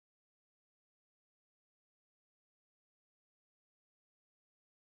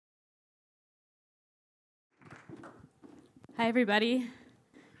Hi, everybody.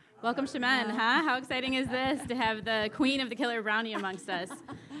 Welcome, Chimene, huh? How exciting is this to have the queen of the Killer Brownie amongst us?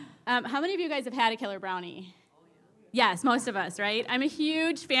 How many of you guys have had a Killer Brownie? Yes, most of us, right? I'm a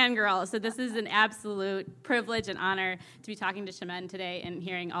huge fangirl, so this is an absolute privilege and honor to be talking to Chimene today and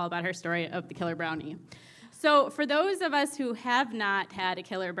hearing all about her story of the Killer Brownie. So for those of us who have not had a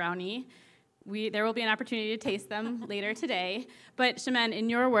Killer Brownie, there will be an opportunity to taste them later today. But Chimene, in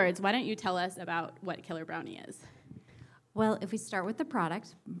your words, why don't you tell us about what Killer Brownie is? Well, if we start with the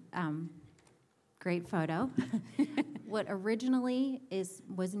product, great photo. What originally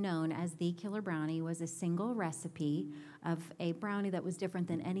was known as the Killer Brownie was a single recipe of a brownie that was different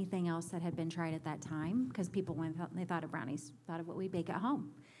than anything else that had been tried at that time, because people, when they thought of brownies, thought of what we bake at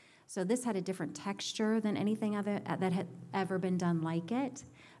home. So this had a different texture than anything other that had ever been done like it.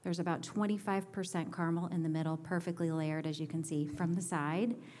 There's about 25% caramel in the middle, perfectly layered, as you can see from the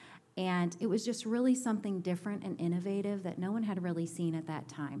side. And it was just really something different and innovative that no one had really seen at that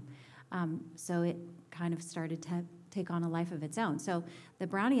time. So it kind of started to take on a life of its own. So the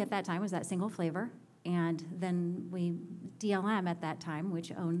brownie at that time was that single flavor, and then DLM at that time,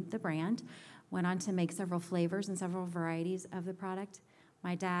 which owned the brand, went on to make several flavors and several varieties of the product.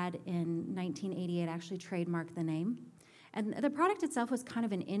 My dad, in 1988, actually trademarked the name. And the product itself was kind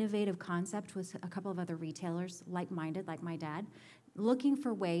of an innovative concept with a couple of other retailers, like-minded, like my dad, looking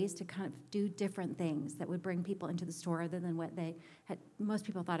for ways to kind of do different things that would bring people into the store other than what most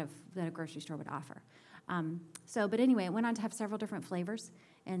people thought of that a grocery store would offer. But anyway, it went on to have several different flavors.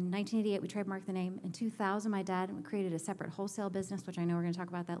 In 1988, we trademarked the name. In 2000, my dad created a separate wholesale business, which I know we're going to talk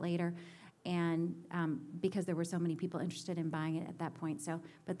about that later, and because there were so many people interested in buying it at that point.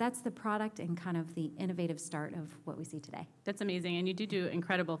 But that's the product and kind of the innovative start of what we see today. That's amazing, and you do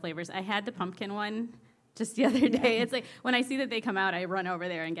incredible flavors. I had the pumpkin one just the other day. It's like when I see that they come out, I run over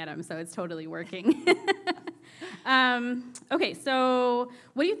there and get them, so it's totally working. Okay, so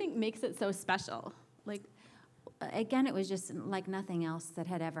what do you think makes it so special? Again, it was just like nothing else that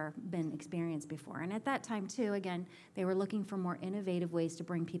had ever been experienced before. And at that time, too, again, they were looking for more innovative ways to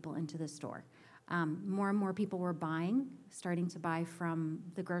bring people into the store. More and more people were starting to buy from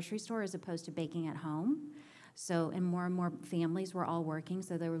the grocery store as opposed to baking at home. And more families were all working,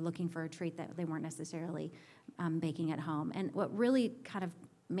 so they were looking for a treat that they weren't necessarily baking at home. And what really kind of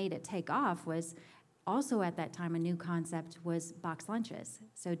made it take off was also at that time a new concept was box lunches.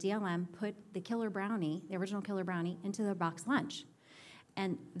 So DLM put the Killer Brownie, the original Killer Brownie, into their box lunch.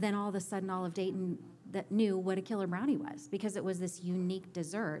 And then all of a sudden all of Dayton that knew what a Killer Brownie was, because it was this unique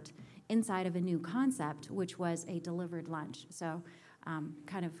dessert inside of a new concept, which was a delivered lunch. So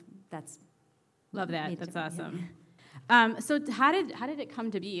that's... Love that. That's awesome. So how did it come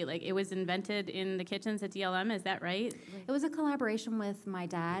to be? It was invented in the kitchens at DLM, is that right? It was a collaboration with my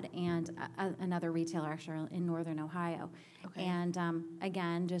dad and another retailer actually in Northern Ohio. Okay. And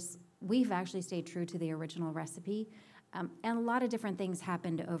again, we've actually stayed true to the original recipe. And a lot of different things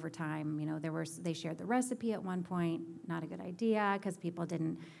happened over time. You know, they shared the recipe at one point, not a good idea because people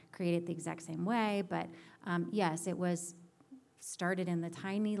didn't create it the exact same way. But yes, it was started in the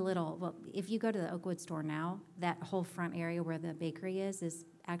tiny little, if you go to the Oakwood store now, that whole front area where the bakery is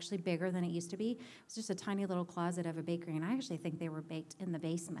actually bigger than it used to be. It's just a tiny little closet of a bakery, and I actually think they were baked in the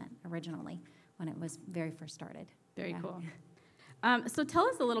basement originally when it was very first started. Very cool. So tell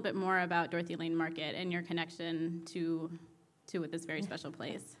us a little bit more about Dorothy Lane Market and your connection to this very special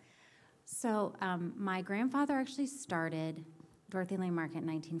place. So my grandfather actually started Dorothy Lane Market in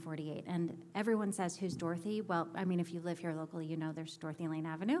 1948, and everyone says, who's Dorothy? Well, I mean, if you live here locally, you know there's Dorothy Lane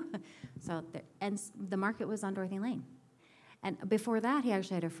Avenue. And the market was on Dorothy Lane. And before that, he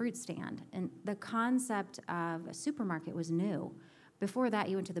actually had a fruit stand. And the concept of a supermarket was new. Before that,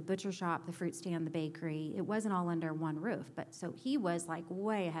 you went to the butcher shop, the fruit stand, the bakery. It wasn't all under one roof. So he was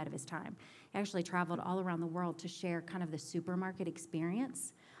way ahead of his time. He actually traveled all around the world to share kind of the supermarket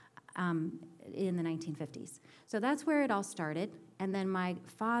experience in the 1950s. So that's where it all started. And then my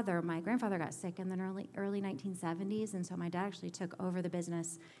grandfather got sick in the early 1970s, and so my dad actually took over the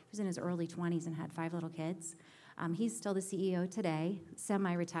business. He was in his early 20s and had 5 little kids. He's still the CEO today,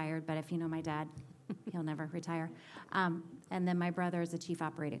 semi-retired, but if you know my dad, he'll never retire. And then my brother is the chief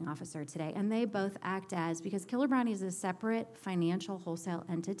operating officer today. And they both act because Killer Brownie is a separate financial wholesale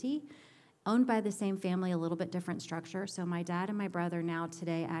entity, owned by the same family, a little bit different structure. So my dad and my brother now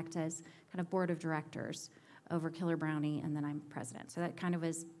today act as kind of board of directors over Killer Brownie, and then I'm president. So that kind of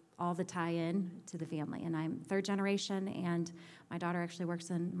is all the tie-in to the family. And I'm 3rd generation, and my daughter actually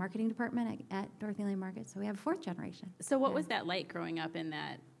works in marketing department at Dorothy Lane Market, so we have a 4th generation. So what was that like growing up in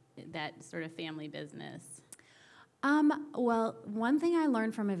that sort of family business? Well, one thing I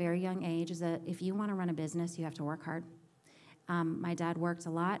learned from a very young age is that if you want to run a business, you have to work hard. My dad worked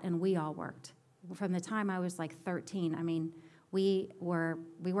a lot, and we all worked. From the time I was like 13, I mean, we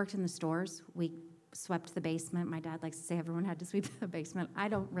worked in the stores. We swept the basement. My dad likes to say everyone had to sweep the basement. I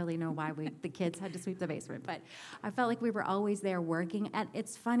don't really know why the kids had to sweep the basement, but I felt like we were always there working. And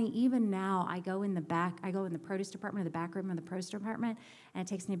it's funny, even now, I go in the produce department, or the back room of the produce department, and it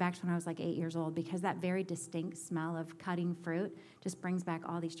takes me back to when I was like 8 years old, because that very distinct smell of cutting fruit just brings back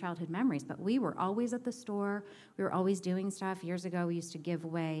all these childhood memories. But we were always at the store. We were always doing stuff. Years ago, we used to give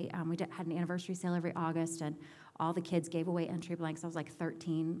away, had an anniversary sale every August, and all the kids gave away entry blanks. I was like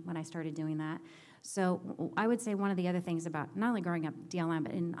 13 when I started doing that. So I would say one of the other things about not only growing up DLM,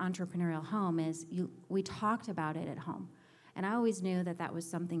 but in an entrepreneurial home is we talked about it at home. And I always knew that was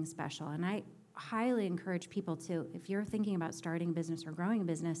something special. And I highly encourage people to, if you're thinking about starting a business or growing a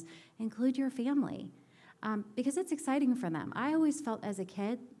business, include your family, because it's exciting for them. I always felt as a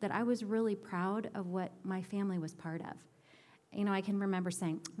kid that I was really proud of what my family was part of. You know, I can remember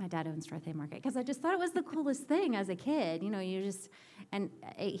saying, my dad owns Dorothy Lane Market, because I just thought it was the coolest thing as a kid. You know,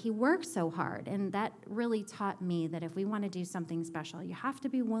 he worked so hard, and that really taught me that if we want to do something special, you have to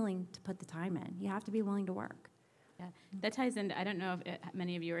be willing to put the time in. You have to be willing to work. Yeah, that ties into, I don't know if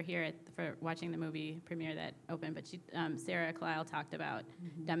many of you were here for watching the movie premiere that opened, but Sarah Kyle talked about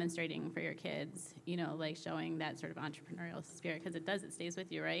demonstrating for your kids, you know, like showing that sort of entrepreneurial spirit, because it stays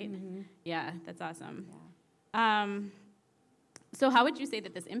with you, right? Mm-hmm. Yeah, that's awesome. Yeah. So how would you say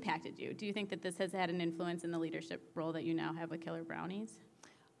that this impacted you? Do you think that this has had an influence in the leadership role that you now have with Killer Brownies?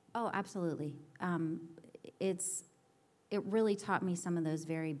 Oh, absolutely. It really taught me some of those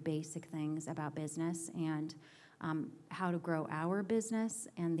very basic things about business and how to grow our business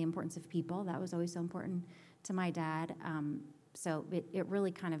and the importance of people. That was always so important to my dad. So it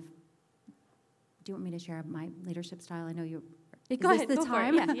really kind of, do you want me to share my leadership style? I know you. Go ahead. Is this the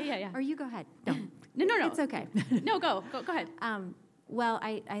time? Yeah. Or you go ahead. No. No. It's okay. No, go ahead. Well,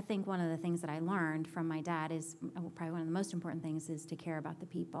 I think one of the things that I learned from my dad is probably one of the most important things is to care about the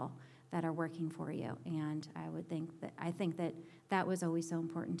people that are working for you. And I think that was always so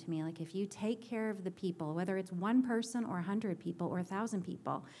important to me. Like, if you take care of the people, whether it's one person or 100 people or 1,000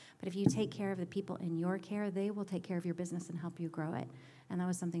 people, but if you take care of the people in your care, they will take care of your business and help you grow it. And that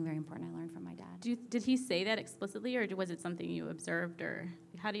was something very important I learned from my dad. Did he say that explicitly, or was it something you observed, or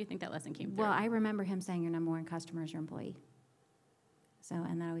how do you think that lesson came through? Well, I remember him saying your number one customer is your employee.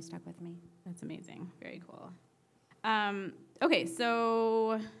 And that always stuck with me. That's amazing. Very cool. Okay,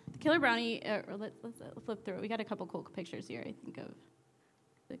 so the Killer Brownie, let's flip through it. We got a couple cool pictures here, I think of.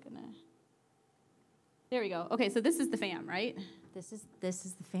 There we go. Okay, so this is the fam, right? This is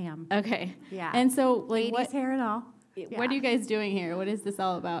the fam. Okay. Yeah. And so, like, ladies' hair and all. What are you guys doing here? What is this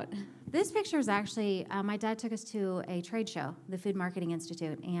all about? This picture is actually, my dad took us to a trade show, the Food Marketing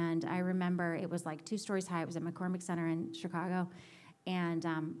Institute, and I remember it was like 2 stories high. It was at McCormick Center in Chicago, and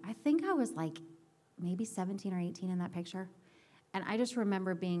I think I was like maybe 17 or 18 in that picture, and I just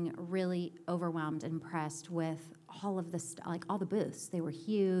remember being really overwhelmed, impressed with all of the like all the booths. They were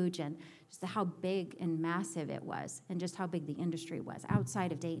huge, and just how big and massive it was, and just how big the industry was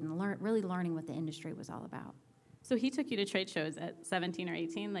outside of Dayton. Really learning what the industry was all about. So he took you to trade shows at 17 or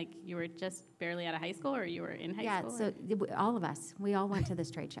 18, like you were just barely out of high school, or you were in high school? Yeah, so all of us, we all went to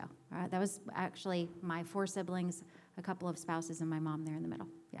this trade show. That was actually my 4 siblings, a couple of spouses, and my mom there in the middle.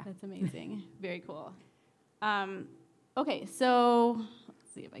 Yeah. That's amazing. Very cool. Okay, so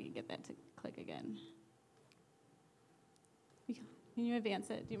let's see if I can get that to click again. Can you advance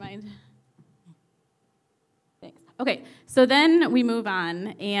it? Do you mind? Thanks. Okay, so then we move on,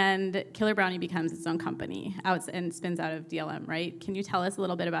 and Killer Brownie becomes its own company and spins out of DLM, right? Can you tell us a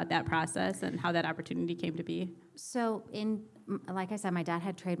little bit about that process and how that opportunity came to be? So, like I said, my dad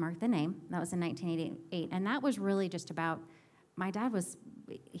had trademarked the name. That was in 1988, and that was really just about,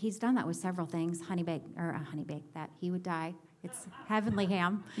 he's done that with several things, that he would die. It's heavenly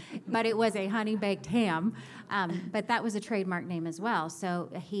ham, but it was a honey-baked ham. But that was a trademark name as well. So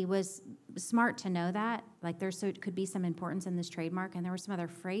he was smart to know that. Like could be some importance in this trademark, and there were some other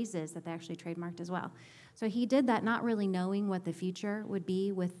phrases that they actually trademarked as well. So he did that not really knowing what the future would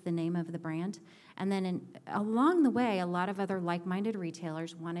be with the name of the brand. And then along the way, a lot of other like-minded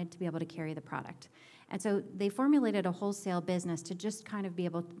retailers wanted to be able to carry the product. And so they formulated a wholesale business to just kind of be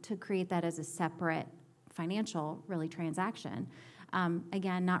able to create that as a separate financial, really, transaction.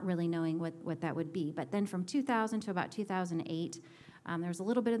 Again, not really knowing what that would be. But then from 2000 to about 2008, there was a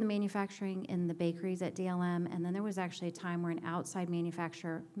little bit of the manufacturing in the bakeries at DLM, and then there was actually a time where an outside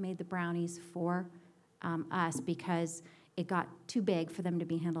manufacturer made the brownies for us because it got too big for them to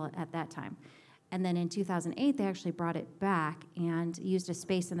be handled at that time. And then in 2008, they actually brought it back and used a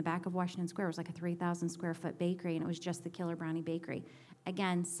space in the back of Washington Square. It was like a 3,000 square foot bakery, and it was just the Killer Brownie Bakery.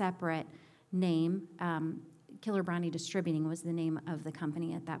 Again, separate name. Killer Brownie Distributing was the name of the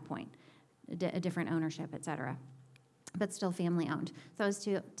company at that point, a different ownership, et cetera, but still family owned. So it was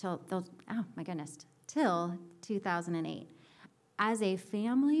till 2008. As a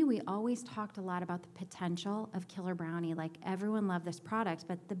family, we always talked a lot about the potential of Killer Brownie. Like, everyone loved this product,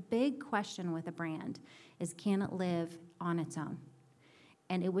 but the big question with a brand is, can it live on its own?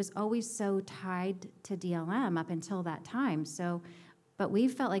 And it was always so tied to DLM up until that time. But we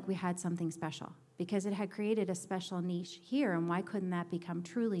felt like we had something special because it had created a special niche here, and why couldn't that become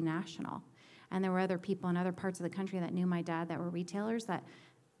truly national? And there were other people in other parts of the country that knew my dad that were retailers that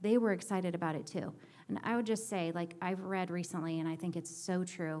they were excited about it too. And I would just say, like I've read recently, and I think it's so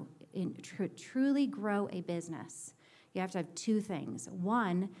true, truly grow a business, you have to have two things.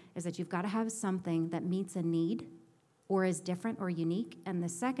 One is that you've got to have something that meets a need or is different or unique. And the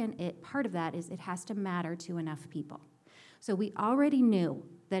second part of that is it has to matter to enough people. So we already knew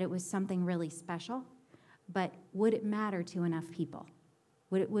that it was something really special, but would it matter to enough people?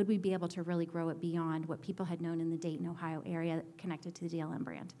 Would we be able to really grow it beyond what people had known in the Dayton, Ohio area connected to the DLM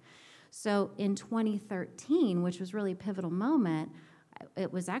brand? So in 2013, which was really a pivotal moment,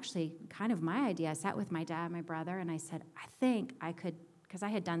 it was actually kind of my idea. I sat with my dad and my brother, and I said, I think I could, because I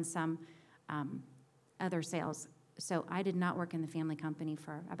had done some other sales. So I did not work in the family company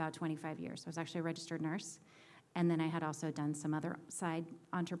for about 25 years. I was actually a registered nurse. And then I had also done some other side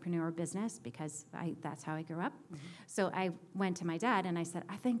entrepreneur business because that's how I grew up. Mm-hmm. So I went to my dad and I said,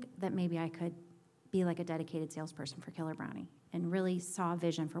 I think that maybe I could be like a dedicated salesperson for Killer Brownie, and really saw a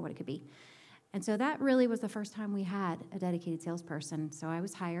vision for what it could be. And so that really was the first time we had a dedicated salesperson. So I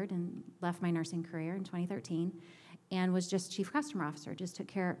was hired and left my nursing career in 2013 and was just chief customer officer, just took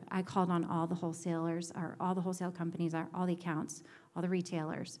care. I called on all the wholesalers, or all the wholesale companies, all the accounts, all the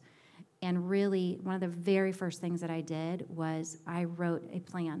retailers. And really, one of the very first things that I did was I wrote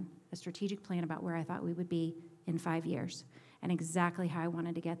a strategic plan about where I thought we would be in 5 years and exactly how I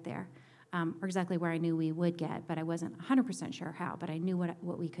wanted to get there, or exactly where I knew we would get, but I wasn't 100% sure how, but I knew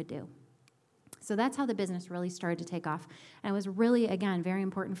what we could do. So that's how the business really started to take off. And it was really, again, very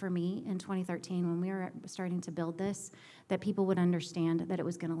important for me in 2013 when we were starting to build this, that people would understand that it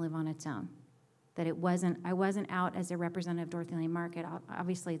was going to live on its own. That I wasn't out as a representative of Dorothy Lane Market.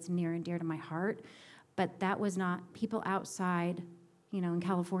 Obviously, it's near and dear to my heart, but that was not, people outside, in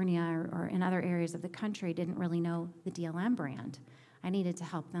California or in other areas of the country didn't really know the DLM brand. I needed to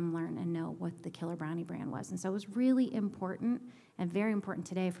help them learn and know what the Killer Brownie brand was. And so it was really important and very important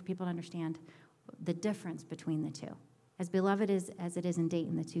today for people to understand the difference between the two. As beloved as it is in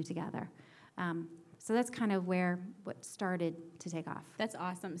Dayton, the two together. So that's kind of what started to take off. That's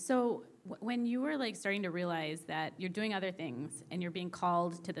awesome. So when you were starting to realize that you're doing other things and you're being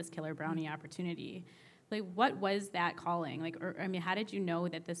called to this Killer Brownie opportunity, what was that calling? How did you know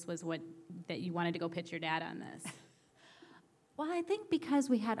that this was that you wanted to go pitch your dad on this? Well, I think because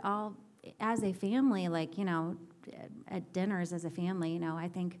we had all, as a family, at dinners as a family, I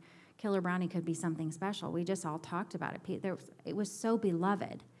think Killer Brownie could be something special. We just all talked about it. It was so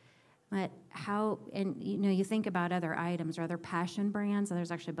beloved. But you think about other items or other passion brands.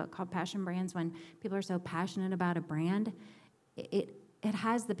 There's actually a book called Passion Brands. When people are so passionate about a brand, it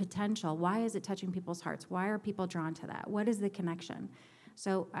has the potential. Why is it touching people's hearts? Why are people drawn to that? What is the connection?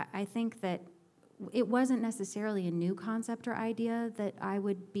 So I think that it wasn't necessarily a new concept or idea that I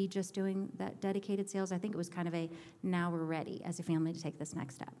would be just doing that dedicated sales. I think it was kind of now we're ready as a family to take this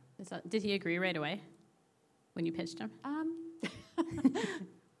next step. So, did he agree right away when you pitched him?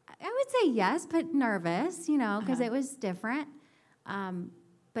 I would say yes, but nervous, because it was different.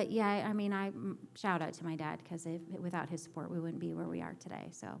 But yeah, I shout out to my dad because without his support, we wouldn't be where we are today.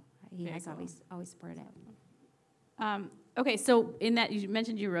 So he has always supported it. Okay, so in that, you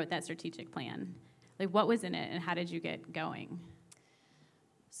mentioned you wrote that strategic plan. What was in it, and how did you get going?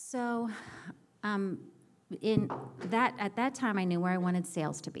 So at that time, I knew where I wanted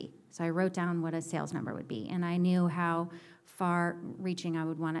sales to be. So I wrote down what a sales number would be, and I knew how far-reaching I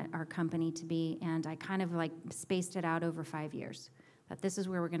would want our company to be, and I kind of spaced it out over 5 years, that this is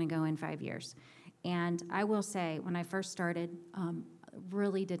where we're going to go in 5 years. And I will say, when I first started,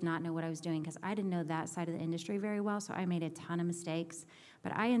 really did not know what I was doing because I didn't know that side of the industry very well, so I made a ton of mistakes.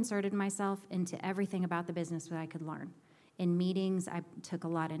 But I inserted myself into everything about the business that I could learn. In meetings, I took a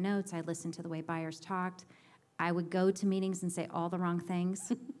lot of notes. I listened to the way buyers talked. I would go to meetings and say all the wrong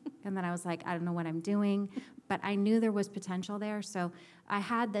things. and then I was like, I don't know what I'm doing, but I knew there was potential there. So I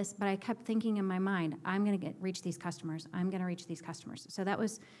had this, but I kept thinking in my mind, I'm going to reach these customers. I'm going to reach these customers. So that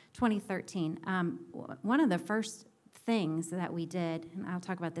was 2013. One of the first things that we did, and I'll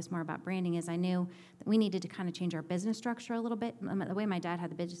talk about this more about branding, is I knew that we needed to kind of change our business structure a little bit. The way my dad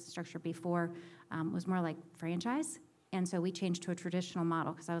had the business structure before was more like franchise, and so we changed to a traditional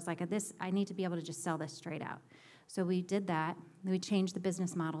model because I was like, I need to be able to just sell this straight out. So we did that. We changed the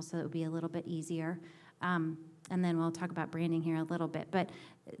business model so it would be a little bit easier. And then we'll talk about branding here a little bit. But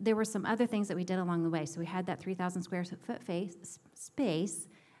there were some other things that we did along the way. So we had that 3,000 square foot space.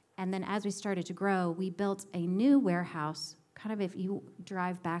 And then as we started to grow, we built a new warehouse. Kind of if you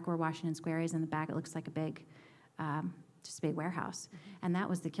drive back where Washington Square is in the back, it looks like a big, just a big warehouse. And that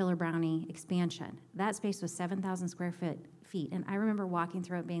was the Killer Brownie expansion. That space was 7,000 square feet. And I remember walking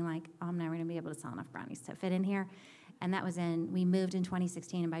through it being like, oh, I'm never going to be able to sell enough brownies to fit in here. And that was we moved in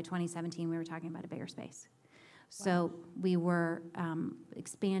 2016, and by 2017, we were talking about a bigger space. So we were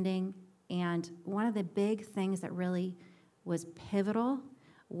expanding, and one of the big things that really was pivotal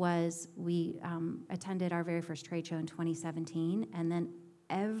was we attended our very first trade show in 2017, and then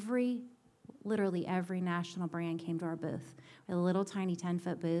literally every national brand came to our booth. We had a little tiny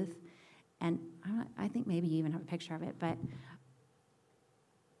 10-foot booth, and I think maybe you even have a picture of it, but I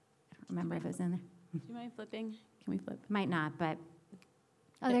don't remember if it was in there. Do you mind flipping? Can we flip? Might not, but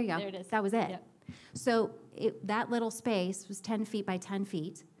there you go. There it is. That was it. Yep. So that little space was 10 feet by 10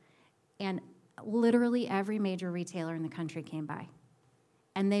 feet, and literally every major retailer in the country came by,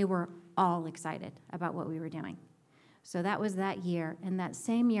 and they were all excited about what we were doing. So that was that year. And that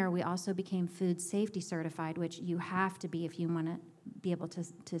same year, we also became food safety certified, which you have to be if you want to be able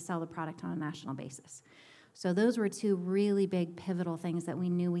to sell the product on a national basis. So those were two really big pivotal things that we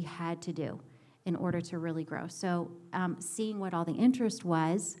knew we had to do in order to really grow. So seeing what all the interest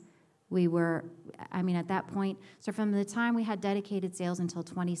was, at that point, so from the time we had dedicated sales until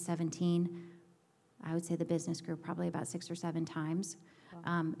 2017, I would say the business grew probably about 6 or 7 times.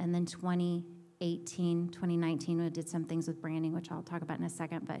 Wow. And then 2018, 2019, we did some things with branding, which I'll talk about in a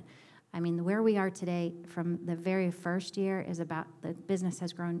second. But where we are today from the very first year is the business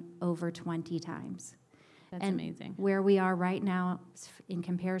has grown over 20 times. That's amazing. Where we are right now, in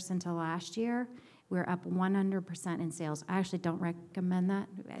comparison to last year, we're up 100% in sales. I actually don't recommend that.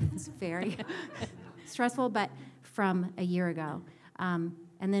 It's very stressful, but from a year ago.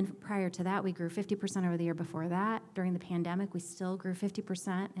 And then prior to that, we grew 50% over the year before that. During the pandemic, we still grew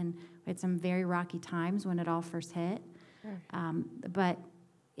 50%, and we had some very rocky times when it all first hit. Sure. But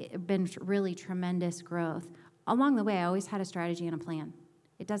it's been really tremendous growth. Along the way, I always had a strategy and a plan.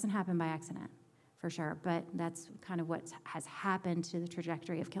 It doesn't happen by accident, for sure, but that's kind of what has happened to the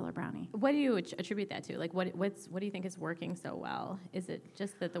trajectory of Killer Brownie. What do you attribute that to? Like, what do you think is working so well? Is it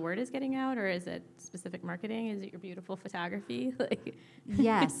just that the word is getting out, or is it specific marketing? Is it your beautiful photography?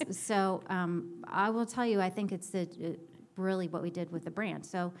 Yes. So I will tell you, I think it's really what we did with the brand.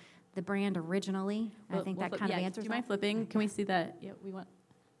 So the brand originally, I think that kind of answers. Do you mind flipping? Can we see that? Yeah, we'll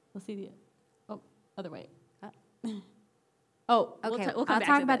see the. Other way. Okay, we'll I'll come back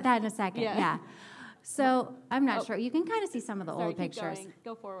talk to about this. that in a second. Yeah. So I'm not sure. You can kind of see some of the old keep pictures. Going.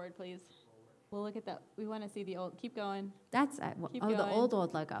 Go forward, please. We'll look at that. We want to see the old. Keep going. That's keep going. The old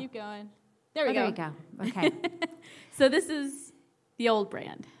logo. Keep going. There we go. There you go. Okay. So this is the old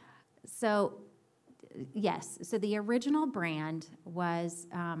brand. So yes. So the original brand was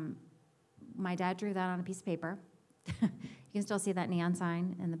my dad drew that on a piece of paper. You can still see that neon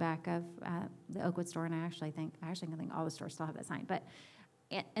sign in the back of the Oakwood store, and I actually think all the stores still have that sign. But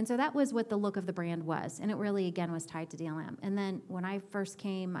and so that was what the look of the brand was, and it really again was tied to DLM. And then when I first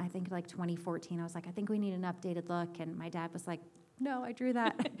came, I think like 2014, I was like, I think we need an updated look, and my dad was like, no, I drew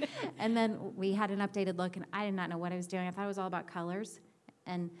that. And then we had an updated look, and I did not know what I was doing. I thought it was all about colors,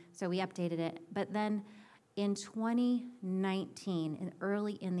 and so we updated it. But then in 2019, and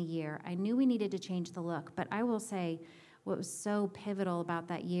early in the year, I knew we needed to change the look. But I will say, what was so pivotal about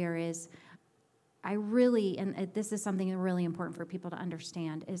that year is this is something really important for people to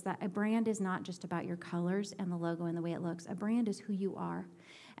understand, is that a brand is not just about your colors and the logo and the way it looks. A brand is who you are.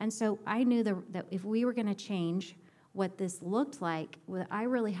 And so I knew that if we were going to change what this looked like, I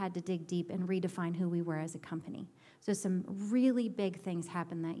really had to dig deep and redefine who we were as a company. So some really big things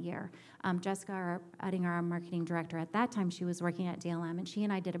happened that year. Jessica Uttinger, our marketing director, at that time she was working at DLM, and she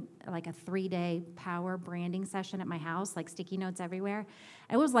and I did a 3-day power branding session at my house, like sticky notes everywhere.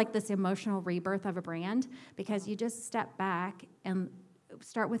 It was like this emotional rebirth of a brand, because you just step back and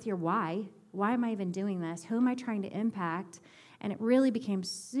start with your why. Why am I even doing this? Who am I trying to impact? And it really became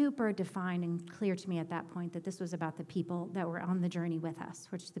super defined and clear to me at that point that this was about the people that were on the journey with us,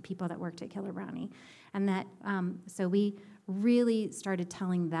 which is the people that worked at Killer Brownie. And that, so we really started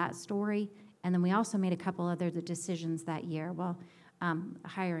telling that story. And then we also made a couple other decisions that year. Well,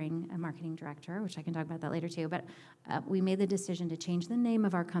 hiring a marketing director, which I can talk about that later too. But we made the decision to change the name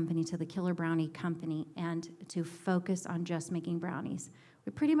of our company to the Killer Brownie Company and to focus on just making brownies.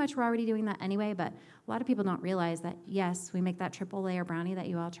 We pretty much were already doing that anyway, but a lot of people don't realize that, yes, we make that triple layer brownie that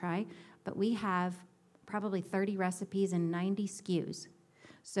you all try, but we have probably 30 recipes and 90 SKUs.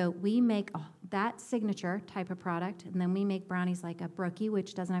 So we make that signature type of product, and then we make brownies like a brookie,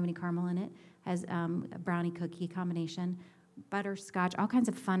 which doesn't have any caramel in it, has a brownie cookie combination, butterscotch, all kinds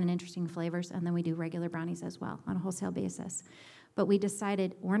of fun and interesting flavors, and then we do regular brownies as well on a wholesale basis. But we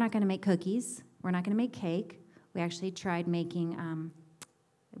decided we're not going to make cookies, we're not going to make cake. We actually tried making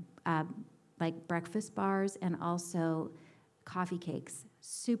like breakfast bars and also coffee cakes.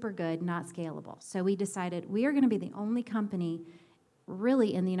 Super good, not scalable. So we decided we are going to be the only company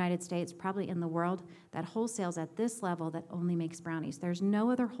really in the United States, probably in the world, that wholesales at this level that only makes brownies. There's no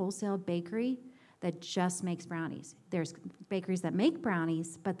other wholesale bakery that just makes brownies. There's bakeries that make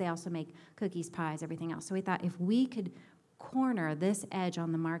brownies, but they also make cookies, pies, everything else. So we thought if we could corner this edge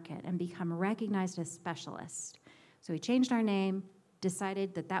on the market and become recognized as specialists. So we changed our name,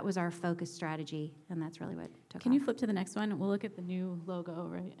 decided that that was our focus strategy, and that's really what took Can off. you flip to the next one? We'll look at the new logo,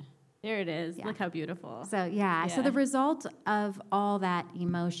 right? There it is. Yeah. Look how beautiful. So so the result of all that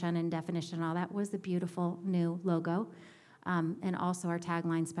emotion and definition and all that was the beautiful new logo, and also our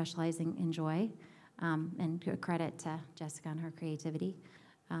tagline, specializing in joy, and credit to Jessica and her creativity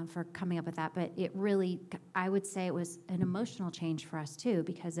for coming up with that. But it really, I would say it was an emotional change for us too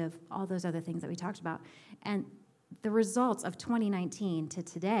because of all those other things that we talked about. And the results of 2019 to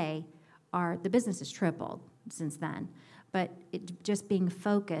today are the business has tripled since then, but it just being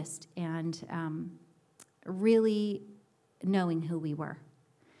focused and really knowing who we were.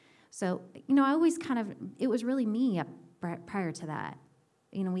 So, I always it was really me prior to that.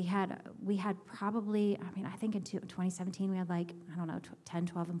 We had probably, I think in 2017 we had 10,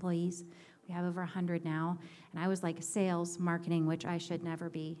 12 employees. We have over 100 now, and I was like sales, marketing, which I should never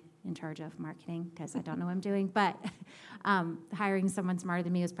be in charge of marketing because I don't know what I'm doing, but hiring someone smarter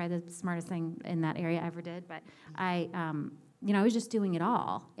than me was probably the smartest thing in that area I ever did, but I was just doing it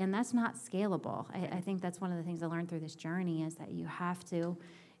all, and that's not scalable. I think that's one of the things I learned through this journey is that you have to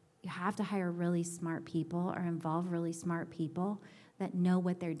hire really smart people or involve really smart people that know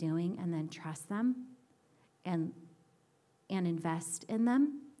what they're doing and then trust them and invest in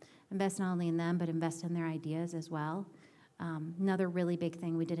them. Invest not only in them, but invest in their ideas as well. Another really big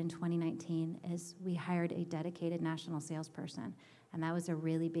thing we did in 2019 is we hired a dedicated national salesperson, and that was a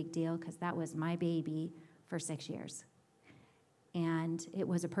really big deal because that was my baby for 6 years. And it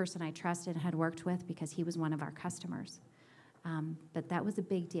was a person I trusted and had worked with because he was one of our customers. But that was a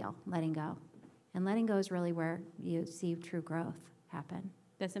big deal, letting go. And letting go is really where you see true growth happen.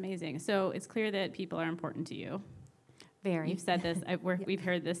 That's amazing. So it's clear that people are important to you. Very. You've said this. We've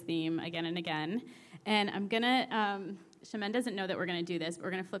heard this theme again and again. And I'm going to, Chimene doesn't know that we're going to do this, but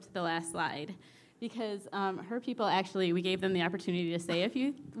we're going to flip to the last slide. Because her people actually, we gave them the opportunity to say a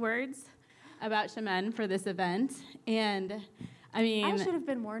few words about Chimene for this event. And I should have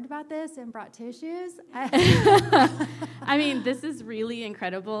been warned about this and brought tissues. This is really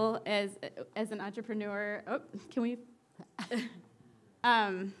incredible as an entrepreneur. Oh, can we?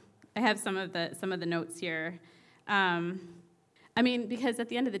 I have some of the notes here. Because at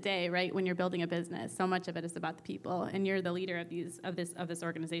the end of the day, right, when you're building a business, so much of it is about the people, and you're the leader of this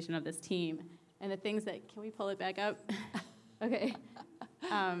organization, of this team. And the things that, can we pull it back up? Okay.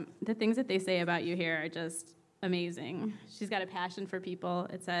 The things that they say about you here are just amazing. She's got a passion for people.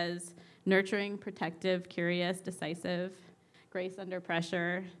 It says nurturing, protective, curious, decisive, grace under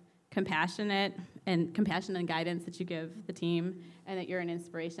pressure, compassion and guidance that you give the team, and that you're an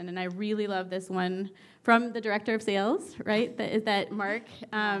inspiration. And I really love this one from the director of sales, right? That Mark.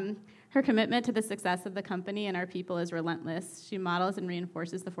 Her commitment to the success of the company and our people is relentless. She models and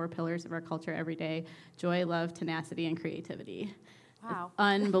reinforces the 4 pillars of our culture every day: joy, love, tenacity, and creativity. Wow. It's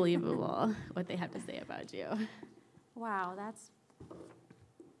unbelievable what they have to say about you. Wow,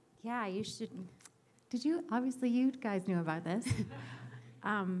 you should. Obviously you guys knew about this.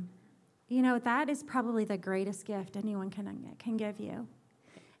 That is probably the greatest gift anyone can give you,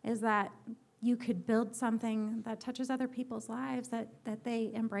 is that you could build something that touches other people's lives, that they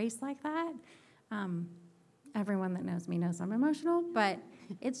embrace like that. Everyone that knows me knows I'm emotional, but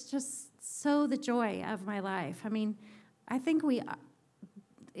it's just so the joy of my life. I think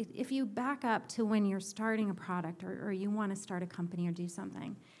if you back up to when you're starting a product or you want to start a company or do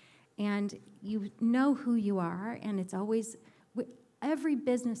something, and you know who you are, and it's always, every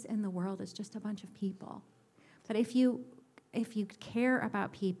business in the world is just a bunch of people. But if you care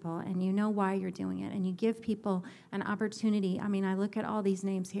about people and you know why you're doing it and you give people an opportunity, I mean, I look at all these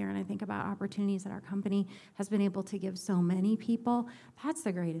names here and I think about opportunities that our company has been able to give so many people, that's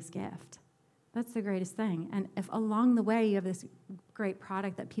the greatest gift. That's the greatest thing. And if along the way you have this great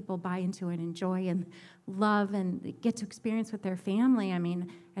product that people buy into and enjoy and love and get to experience with their family, I mean,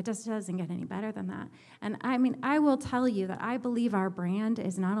 it just doesn't get any better than that. And I mean, I will tell you that I believe our brand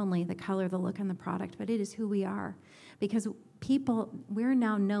is not only the color, the look, and the product, but it is who we are. Because we're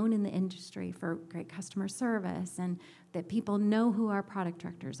now known in the industry for great customer service, and that people know who our product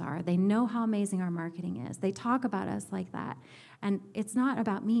directors are. They know how amazing our marketing is. They talk about us like that. And it's not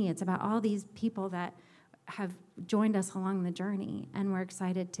about me, it's about all these people that have joined us along the journey, and we're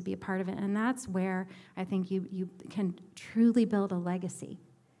excited to be a part of it. And that's where I think you can truly build a legacy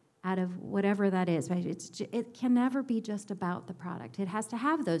out of whatever that is. It can never be just about the product. It has to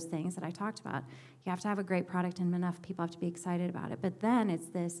have those things that I talked about. You have to have a great product and enough people have to be excited about it. But then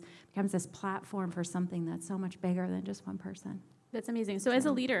becomes this platform for something that's so much bigger than just one person. That's amazing. So as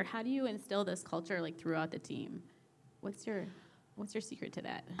a leader, how do you instill this culture like throughout the team? What's your secret to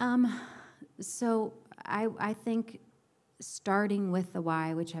that? So I think starting with the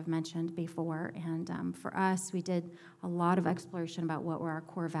why, which I've mentioned before, and for us, we did a lot of exploration about what were our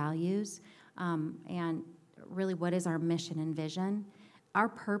core values, and really what is our mission and vision. Our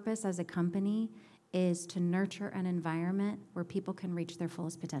purpose as a company is to nurture an environment where people can reach their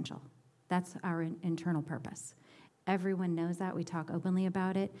fullest potential. That's our internal purpose. Everyone knows that. We talk openly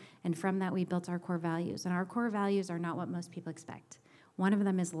about it, and from that, we built our core values. And our core values are not what most people expect. One of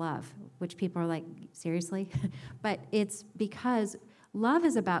them is love, which people are like, seriously? But it's because love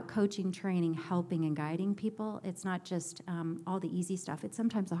is about coaching, training, helping, and guiding people. It's not just all the easy stuff. It's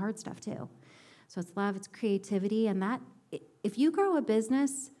sometimes the hard stuff, too. So it's love, it's creativity, and that, if you grow a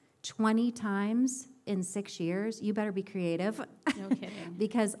business 20 times in 6 years, you better be creative. No kidding.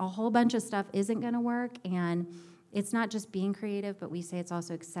 Because a whole bunch of stuff isn't going to work, and it's not just being creative, but we say it's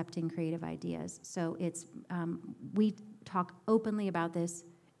also accepting creative ideas. So it's we talk openly about this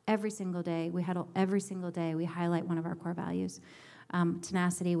every single day. We huddle every single day. We highlight one of our core values.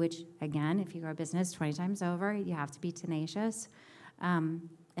 Tenacity, which, again, if you grow a business 20 times over, you have to be tenacious. And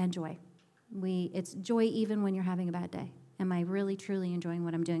joy. It's joy even when you're having a bad day. Am I really, truly enjoying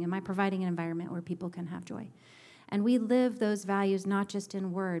what I'm doing? Am I providing an environment where people can have joy? And we live those values not just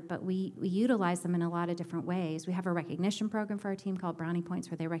in word, but we utilize them in a lot of different ways. We have a recognition program for our team called Brownie Points,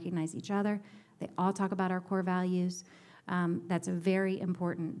 where they recognize each other. They all talk about our core values. That's very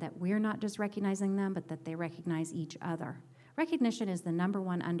important, that we're not just recognizing them, but that they recognize each other. Recognition is the number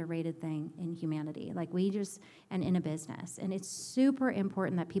one underrated thing in humanity, and in a business. And it's super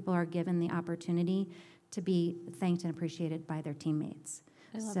important that people are given the opportunity to be thanked and appreciated by their teammates.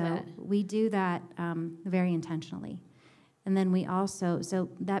 I love that. We do that very intentionally. And then we also, so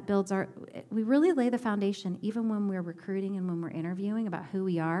that builds we really lay the foundation even when we're recruiting and when we're interviewing about who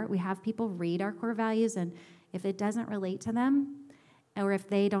we are. We have people read our core values, and if it doesn't relate to them, or if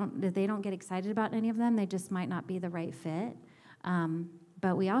they don't get excited about any of them, they just might not be the right fit.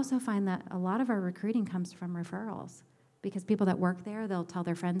 But we also find that a lot of our recruiting comes from referrals, because people that work there, they'll tell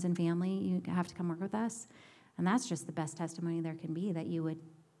their friends and family, you have to come work with us. And that's just the best testimony there can be,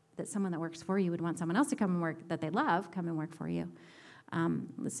 that someone that works for you would want someone else to come and work, that they love, come and work for you.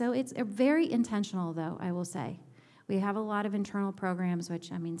 So it's very intentional, though, I will say. We have a lot of internal programs,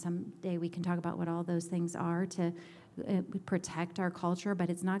 which, I mean, someday we can talk about what all those things are to protect our culture, but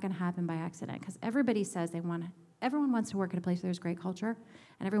it's not going to happen by accident, because everybody says everyone wants to work at a place where there's great culture,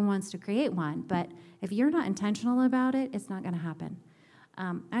 and everyone wants to create one, but if you're not intentional about it, it's not going to happen.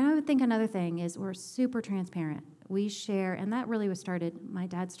 I would think another thing is we're super transparent. We share, and that really was started, my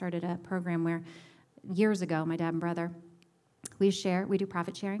dad started a program where years ago, my dad and brother, we do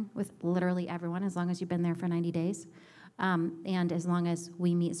profit sharing with literally everyone as long as you've been there for 90 days. And as long as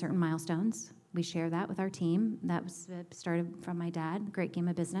we meet certain milestones, we share that with our team. That was started from my dad, great game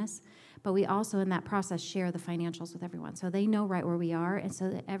of business. But we also, in that process, share the financials with everyone. So they know right where we are, and so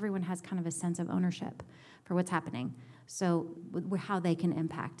that everyone has kind of a sense of ownership for what's happening. So how they can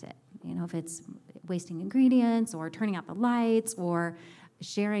impact it. You know, if it's wasting ingredients or turning out the lights or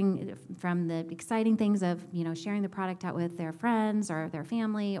sharing from the exciting things of, sharing the product out with their friends or their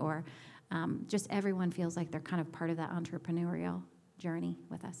family, or just everyone feels like they're kind of part of that entrepreneurial journey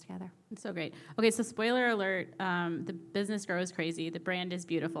with us together. It's so great. Okay, so spoiler alert, the business grows crazy. The brand is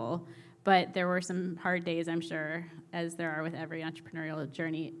beautiful. but there were some hard days, I'm sure, as there are with every entrepreneurial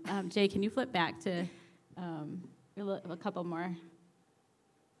journey. Jay, can you flip back to a couple more?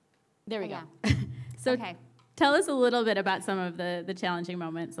 There we go. So Okay. tell us a little bit about some of the challenging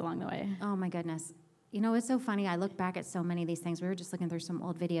moments along the way. Oh my goodness. You know, it's so funny. I look back at so many of these things. We were just looking through some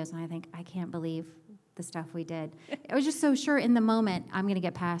old videos, and I think, I can't believe the stuff we did. I was just so sure in the moment, I'm going to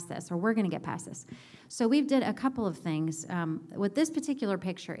get past this, or we're going to get past this. So we did a couple of things. What this particular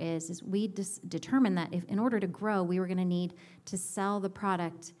picture is we determined that if in order to grow, we were going to need to sell the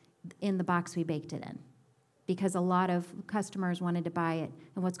product in the box we baked it in, because a lot of customers wanted to buy it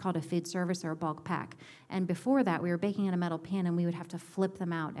in what's called a food service or a bulk pack. And before that, we were baking in a metal pan, and we would have to flip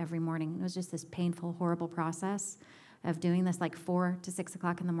them out every morning. It was just this painful, horrible process of doing this, like 4 to 6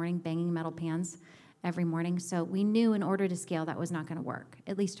 o'clock in the morning, banging metal pans every morning. So we knew in order to scale, that was not going to work,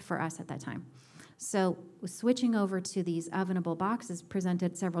 at least for us at that time. So switching over to these ovenable boxes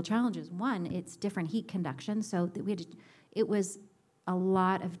presented several challenges. One, it's different heat conduction, so that it was a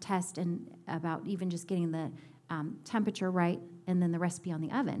lot of test and about even just getting the temperature right, and then the recipe on the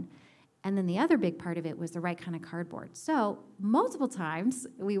oven. And then the other big part of it was the right kind of cardboard. So multiple times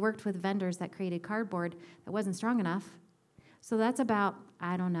we worked with vendors that created cardboard that wasn't strong enough. So that's about,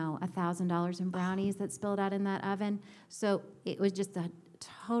 I don't know, $1,000 in brownies that spilled out in that oven. So it was just a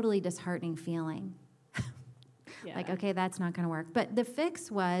totally disheartening feeling. Yeah. Like, okay, that's not going to work. But the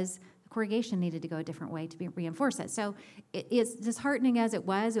fix was corrugation needed to go a different way to reinforce it. So it's disheartening as it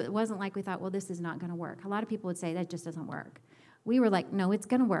wasn't like we thought, well, this is not going to work. A lot of people would say that just doesn't work. We were like, no, it's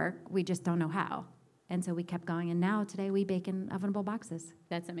going to work. We just don't know how. And so we kept going. And now today we bake in ovenable boxes.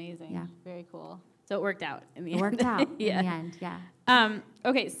 That's amazing. Yeah. Very cool. So it worked out in the end. It worked out Yeah. in the end, yeah.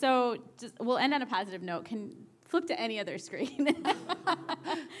 Okay, so we'll end on a positive note. Can flip to any other screen.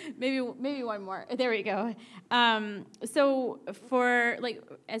 maybe one more. There we go. So for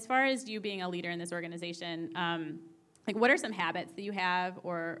as far as you being a leader in this organization, what are some habits that you have,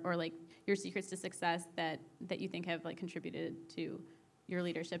 or your secrets to success that you think have contributed to your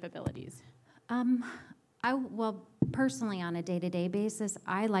leadership abilities? Well, personally, on a day-to-day basis,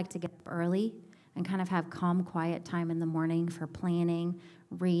 I like to get up early and kind of have calm, quiet time in the morning for planning,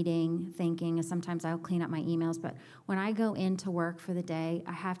 reading, thinking, and sometimes I'll clean up my emails. But when I go into work for the day,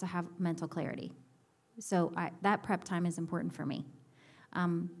 I have to have mental clarity. So that prep time is important for me.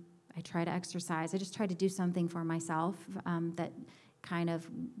 I try to exercise. I just try to do something for myself that kind of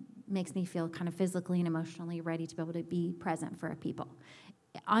makes me feel kind of physically and emotionally ready to be able to be present for people.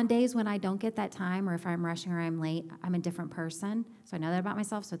 On days when I don't get that time, or if I'm rushing or I'm late, I'm a different person. So I know that about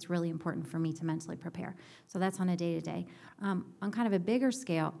myself, so it's really important for me to mentally prepare. So that's on a day-to-day. On kind of a bigger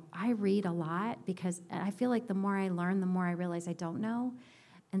scale, I read a lot because I feel like the more I learn, the more I realize I don't know.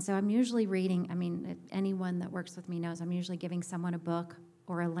 And so I'm usually reading, anyone that works with me knows I'm usually giving someone a book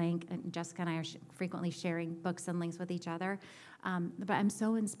or a link, and Jessica and I are frequently sharing books and links with each other. But I'm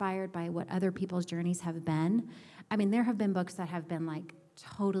so inspired by what other people's journeys have been. There have been books that have been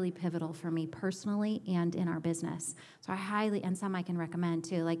totally pivotal for me personally and in our business. So and some I can recommend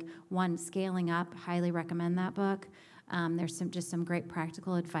too. One, Scaling Up, highly recommend that book. There's some great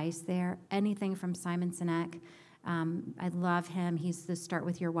practical advice there. Anything from Simon Sinek. I love him. He's the Start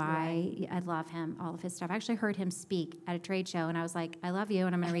With Your Why. Right. I love him, all of his stuff. I actually heard him speak at a trade show, and I was like, I love you,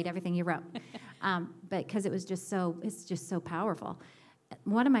 and I'm going to read everything you wrote. But because it's just so powerful.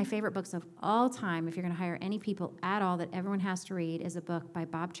 One of my favorite books of all time, if you're going to hire any people at all that everyone has to read, is a book by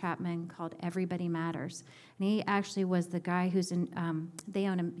Bob Chapman called Everybody Matters. And he actually was the guy who's they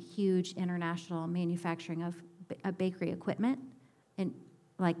own a huge international manufacturing of bakery equipment and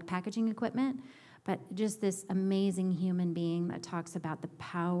packaging equipment, but just this amazing human being that talks about the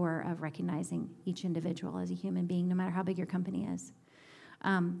power of recognizing each individual as a human being, no matter how big your company is.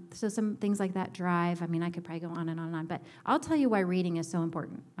 So some things like that drive. I could probably go on and on and on, but I'll tell you why reading is so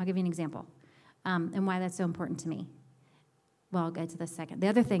important. I'll give you an example, and why that's so important to me. Well, I'll get to this second. The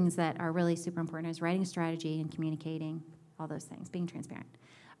other things that are really super important is writing strategy and communicating, all those things, being transparent.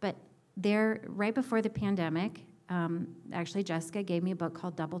 But right before the pandemic, actually Jessica gave me a book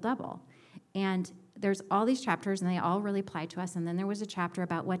called Double Double. And there's all these chapters, and they all really apply to us. And then there was a chapter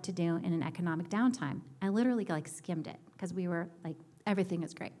about what to do in an economic downtime. I literally skimmed it because we were everything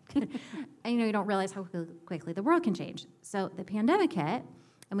is great. And you don't realize how quickly the world can change. So the pandemic hit,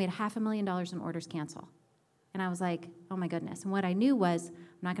 and we had $500,000 in orders cancel. And I was like, oh my goodness. And what I knew was,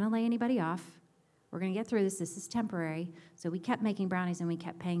 I'm not going to lay anybody off. We're going to get through this. This is temporary. So we kept making brownies, and we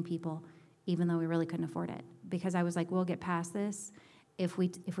kept paying people, even though we really couldn't afford it. Because I was like, we'll get past this. If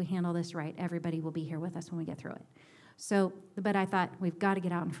we handle this right, everybody will be here with us when we get through it. So, but I thought, we've got to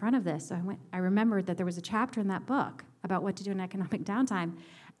get out in front of this. So I remembered that there was a chapter in that book about what to do in economic downtime.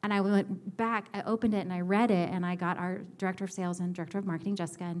 And I went back, I opened it, and I read it, and I got our director of sales and director of marketing,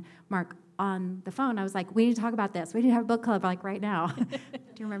 Jessica and Mark, on the phone. I was like, we need to talk about this. We need to have a book club, like, right now. Do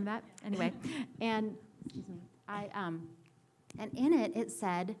you remember that? Anyway, and, excuse me, and in it, it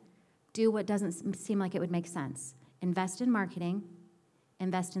said, do what doesn't seem like it would make sense. Invest in marketing,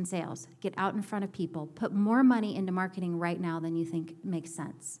 invest in sales. Get out in front of people. Put more money into marketing right now than you think makes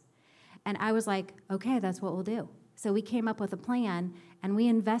sense. And I was like, okay, that's what we'll do. So we came up with a plan, and we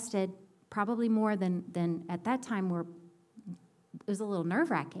invested probably more than at that time it was a little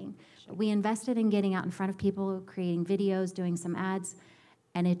nerve-wracking. Sure. We invested in getting out in front of people, creating videos, doing some ads,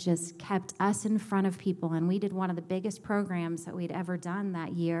 and it just kept us in front of people. And we did one of the biggest programs that we'd ever done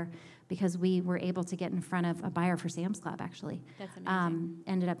that year because we were able to get in front of a buyer for Sam's Club, actually. That's amazing.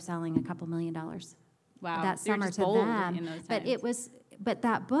 Ended up selling a couple $1 million. Wow. That summer to them. But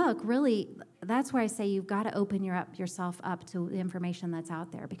that book really, that's why I say you've got to open yourself up to the information that's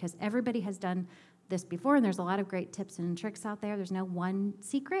out there, because everybody has done this before, and there's a lot of great tips and tricks out there. There's no one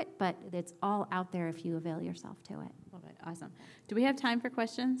secret, but it's all out there if you avail yourself to it. Love it. Awesome. Do we have time for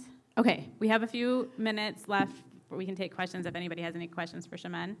questions? Okay, we have a few minutes left where we can take questions if anybody has any questions for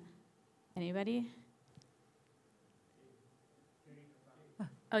Chimene. Anybody?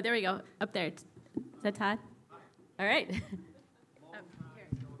 Oh, there we go. Up there. Is that Todd? All right.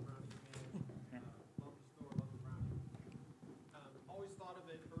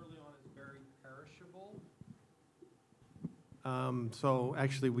 So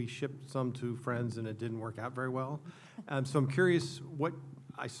actually, we shipped some to friends, and it didn't work out very well. So I'm curious,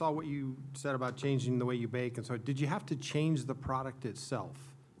 I saw what you said about changing the way you bake, and so did you have to change the product itself,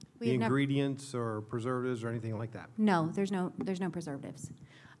 the ingredients or preservatives or anything like that? No, there's no preservatives.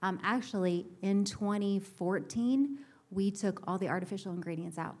 Actually, in 2014, we took all the artificial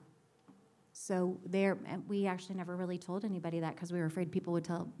ingredients out. So we actually never really told anybody that because we were afraid people would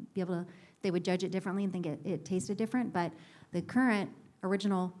they would judge it differently and think it tasted different. But the current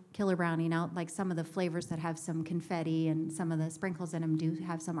original Killer Brownie, now like some of the flavors that have some confetti and some of the sprinkles in them do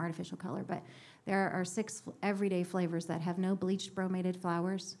have some artificial color. But there are 6 everyday flavors that have no bleached bromated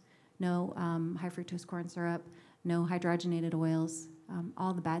flours, no high fructose corn syrup, no hydrogenated oils,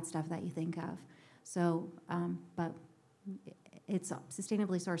 all the bad stuff that you think of. So, but it's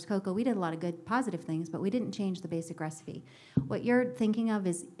sustainably sourced cocoa. We did a lot of good, positive things, but we didn't change the basic recipe. What you're thinking of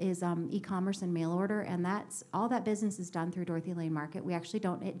is e-commerce and mail order, and that's all that business is done through Dorothy Lane Market. We actually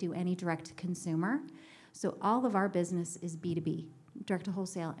don't do any direct to consumer. So all of our business is B2B, direct to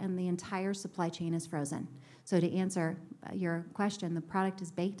wholesale, and the entire supply chain is frozen. So to answer your question, the product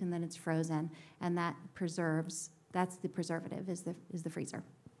is baked and then it's frozen, and that preserves, that's the preservative, is the freezer.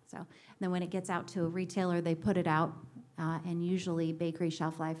 So then when it gets out to a retailer, they put it out, and usually bakery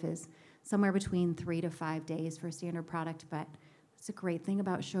shelf life is somewhere between 3 to 5 days for a standard product, but it's a great thing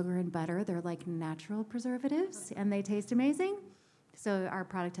about sugar and butter. They're like natural preservatives, and they taste amazing. So our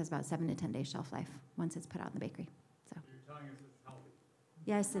product has about 7 to 10 days shelf life once it's put out in the bakery. So you're telling us it's healthy.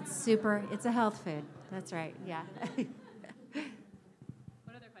 Yes, it's a health food. That's right, yeah. What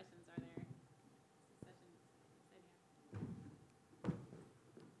other questions are there?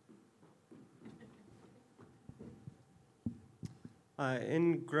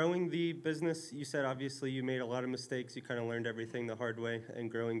 In growing the business, you said obviously you made a lot of mistakes. You kind of learned everything the hard way,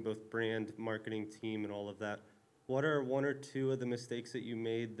 and growing both brand, marketing, team, and all of that. What are 1 or 2 of the mistakes that you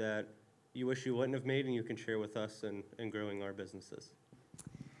made that you wish you wouldn't have made and you can share with us in growing our businesses?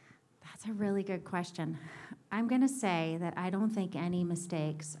 That's a really good question. I'm going to say that I don't think any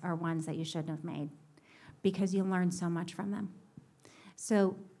mistakes are ones that you shouldn't have made because you learn so much from them.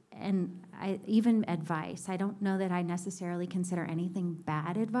 So, and even advice, I don't know that I necessarily consider anything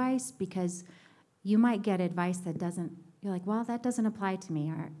bad advice because you might get advice that doesn't, you're like, well, that doesn't apply to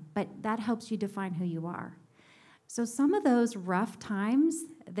me, but that helps you define who you are. So some of those rough times,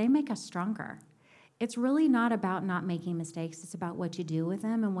 they make us stronger. It's really not about not making mistakes. It's about what you do with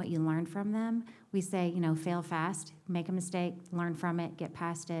them and what you learn from them. We say, fail fast, make a mistake, learn from it, get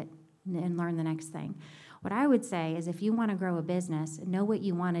past it, and learn the next thing. What I would say is if you want to grow a business, know what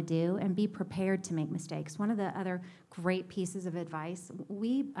you want to do and be prepared to make mistakes. One of the other great pieces of advice,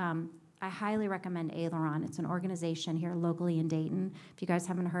 I highly recommend Aileron. It's an organization here locally in Dayton. If you guys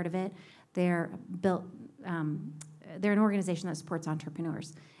haven't heard of it, they're an organization that supports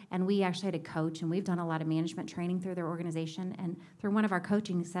entrepreneurs. And we actually had a coach, and we've done a lot of management training through their organization. And through one of our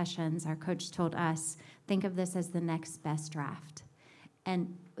coaching sessions, our coach told us, think of this as the next best draft.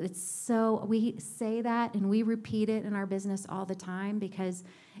 And we say that and we repeat it in our business all the time because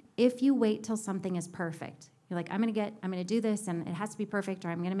if you wait till something is perfect, You're like, I'm going to do this, and it has to be perfect, or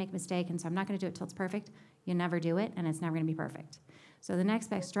I'm going to make a mistake, and so I'm not going to do it till it's perfect. You never do it, and it's never going to be perfect. So the next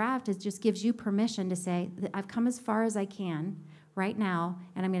best draft just gives you permission to say, I've come as far as I can right now,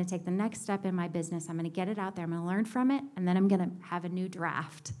 and I'm going to take the next step in my business. I'm going to get it out there. I'm going to learn from it, and then I'm going to have a new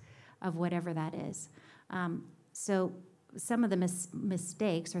draft of whatever that is. So some of the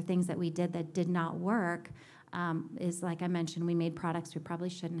mistakes or things that we did that did not work is, like I mentioned, we made products we probably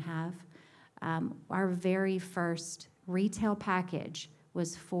shouldn't have. Our very first retail package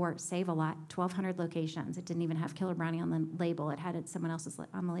was for Save-A-Lot, 1,200 locations. It didn't even have Killer Brownie on the label. It had someone else's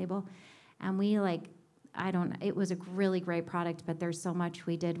on the label. And we it was a really great product, but there's so much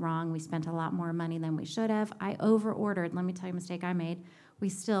we did wrong. We spent a lot more money than we should have. I over-ordered. Let me tell you a mistake I made. We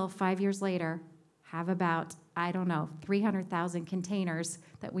still, 5 years later, have about, 300,000 containers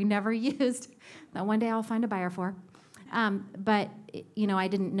that we never used that one day I'll find a buyer for. But I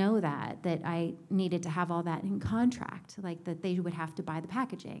didn't know that I needed to have all that in contract, like that they would have to buy the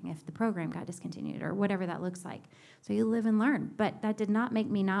packaging if the program got discontinued or whatever that looks like. So you live and learn. But that did not make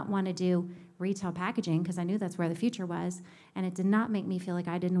me not want to do retail packaging, because I knew that's where the future was. And it did not make me feel like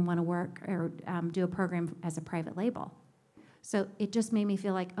I didn't want to work or do a program as a private label. So it just made me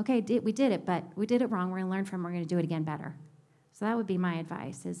feel like, okay, we did it, but we did it wrong. We're going to learn from it. We're going to do it again better. So that would be my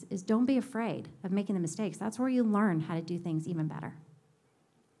advice, is don't be afraid of making the mistakes. That's where you learn how to do things even better.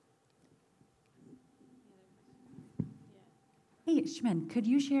 Hey, Chimene, could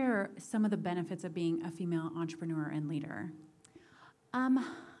you share some of the benefits of being a female entrepreneur and leader?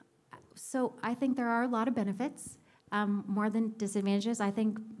 So I think there are a lot of benefits, more than disadvantages. I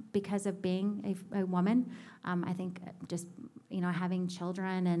think because of being a woman, I think just having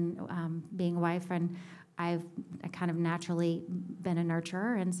children and being a wife, and I kind of naturally been a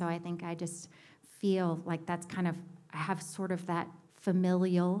nurturer, and so I think I just feel like I have sort of that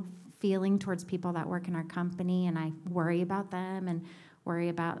familial feeling towards people that work in our company, and I worry about them and worry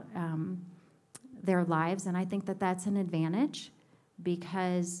about their lives, and I think that that's an advantage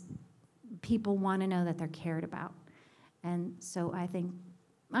because people want to know that they're cared about. And so I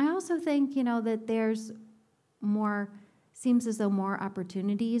also think, that there's seems as though more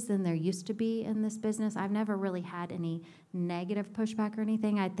opportunities than there used to be in this business. I've never really had any negative pushback or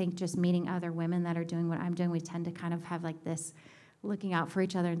anything. I think just meeting other women that are doing what I'm doing, we tend to kind of have like this looking out for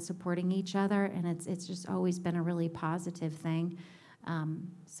each other and supporting each other, and it's just always been a really positive thing.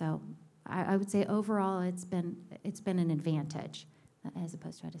 So I would say overall it's been an advantage as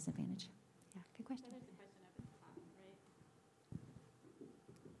opposed to a disadvantage. Yeah, good question.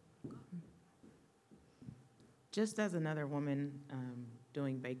 Just as another woman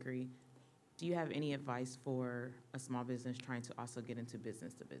doing bakery, do you have any advice for a small business trying to also get into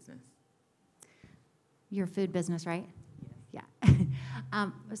business to business? Your food business, right? Yes. Yeah.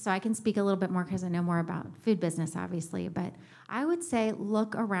 So I can speak a little bit more because I know more about food business, obviously. But I would say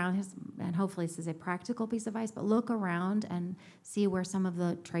look around, and hopefully this is a practical piece of advice, but look around and see where some of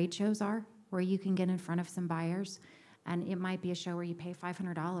the trade shows are, where you can get in front of some buyers. And it might be a show where you pay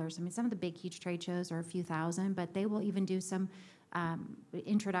 $500. I mean, some of the big, huge trade shows are a few thousand, but they will even do some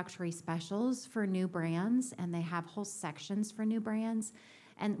introductory specials for new brands, and they have whole sections for new brands.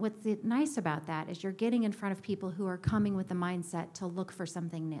 And what's nice about that is you're getting in front of people who are coming with the mindset to look for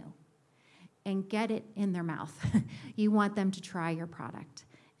something new and get it in their mouth. You want them to try your product.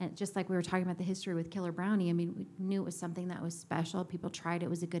 And just like we were talking about the history with Killer Brownie, I mean, we knew it was something that was special. People tried it. It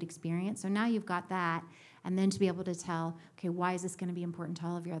was a good experience. So now you've got that, and then to be able to tell, okay, why is this going to be important to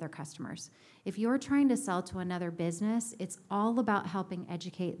all of your other customers? If you're trying to sell to another business, it's all about helping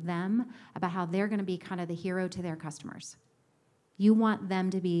educate them about how they're going to be kind of the hero to their customers. You want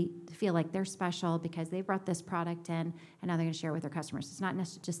them to feel like they're special because they brought this product in, and now they're going to share it with their customers. It's not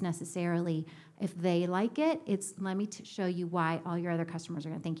just necessarily if they like it. It's let me show you why all your other customers are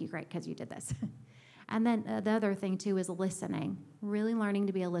going to think you great because you did this. And then the other thing, too, is listening, really learning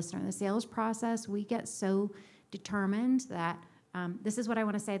to be a listener. In the sales process, we get so determined that this is what I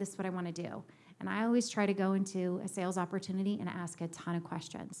want to say, this is what I want to do. And I always try to go into a sales opportunity and ask a ton of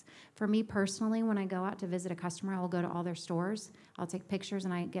questions. For me personally, when I go out to visit a customer, I'll go to all their stores. I'll take pictures,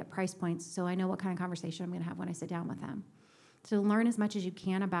 and I get price points so I know what kind of conversation I'm going to have when I sit down with them. So learn as much as you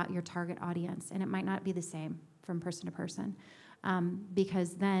can about your target audience, and it might not be the same from person to person,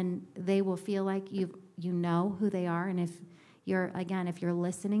 because then they will feel like you know who they are, and if you're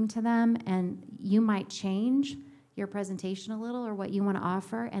listening to them, and you might change your presentation a little or what you want to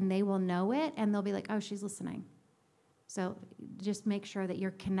offer, and they will know it, and they'll be like, oh, she's listening. So just make sure that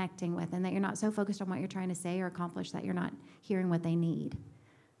you're connecting with, and that you're not so focused on what you're trying to say or accomplish that you're not hearing what they need.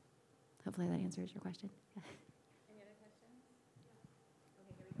 Hopefully that answers your question. Yeah. Any other questions?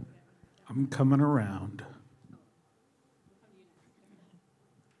 Okay, here we go. I'm coming around.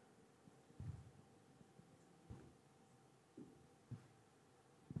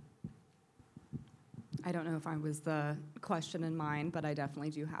 I don't know if I was the question in mind, but I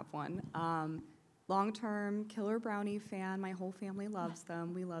definitely do have one. Long-term Killer Brownie fan. My whole family loves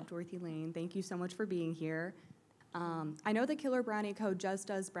them. We love Dorothy Lane. Thank you so much for being here. I know the Killer Brownie Co. just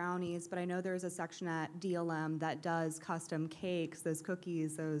does brownies, but I know there's a section at DLM that does custom cakes, those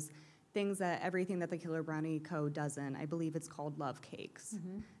cookies, those things that everything that the Killer Brownie Co. doesn't. I believe it's called Love Cakes.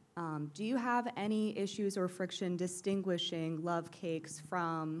 Do you have any issues or friction distinguishing Love Cakes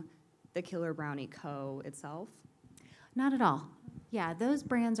from the Killer Brownie Co. itself? Not at all. Yeah, those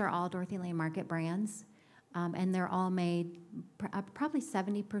brands are all Dorothy Lane Market brands, and they're all made, probably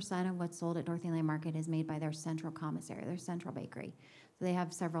 70% of what's sold at Dorothy Lane Market is made by their central commissary, their central bakery. So they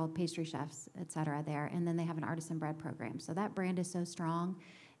have several pastry chefs, et cetera, there, and then they have an artisan bread program. So that brand is so strong.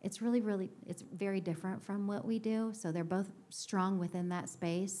 It's really, it's very different from what we do. So they're both strong within that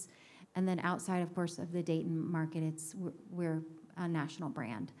space. And then outside, of course, of the Dayton market, we're a national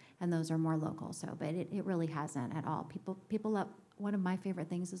brand, and those are more local. So, but it really hasn't at all. People love. One of my favorite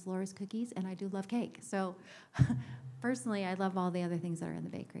things is Laura's cookies, and I do love cake. So, personally, I love all the other things that are in the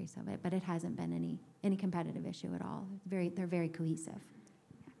bakery. So, but it hasn't been any competitive issue at all. They're very cohesive.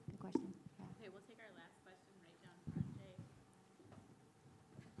 Yeah, good question. Yeah. Okay, we'll take our last question right down front, Jay.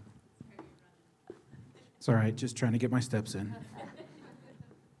 It's all right, just trying to get my steps in.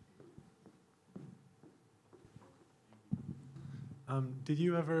 Did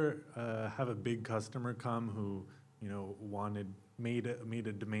you ever have a big customer come who, made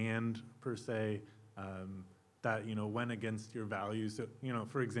a demand per se that went against your values? So,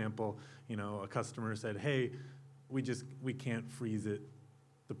 for example, a customer said, "Hey, we can't freeze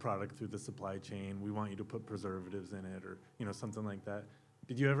the product through the supply chain. We want you to put preservatives in it," or something like that.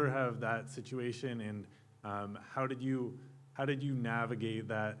 Did you ever have that situation? And how did you navigate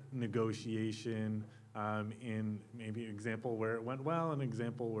that negotiation? In maybe an example where it went well and an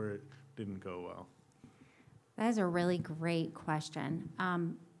example where it didn't go well? That is a really great question.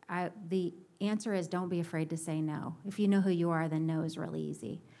 The answer is don't be afraid to say no. If you know who you are, then no is really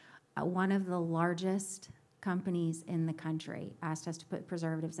easy. One of the largest companies in the country asked us to put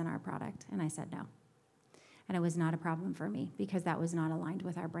preservatives in our product, and I said no. And it was not a problem for me because that was not aligned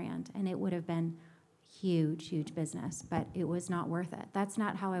with our brand, and it would have been huge business, but it was not worth it. That's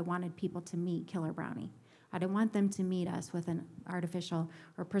not how I wanted people to meet Killer Brownie. I didn't want them to meet us with an artificial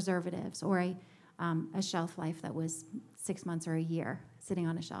or preservatives or a shelf life that was 6 months or a year sitting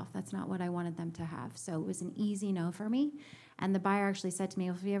on a shelf. That's not what I wanted them to have. So it was an easy no for me. And the buyer actually said to me,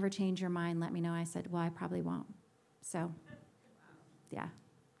 "Well, if you ever change your mind, let me know." I said, "Well, I probably won't." So, yeah,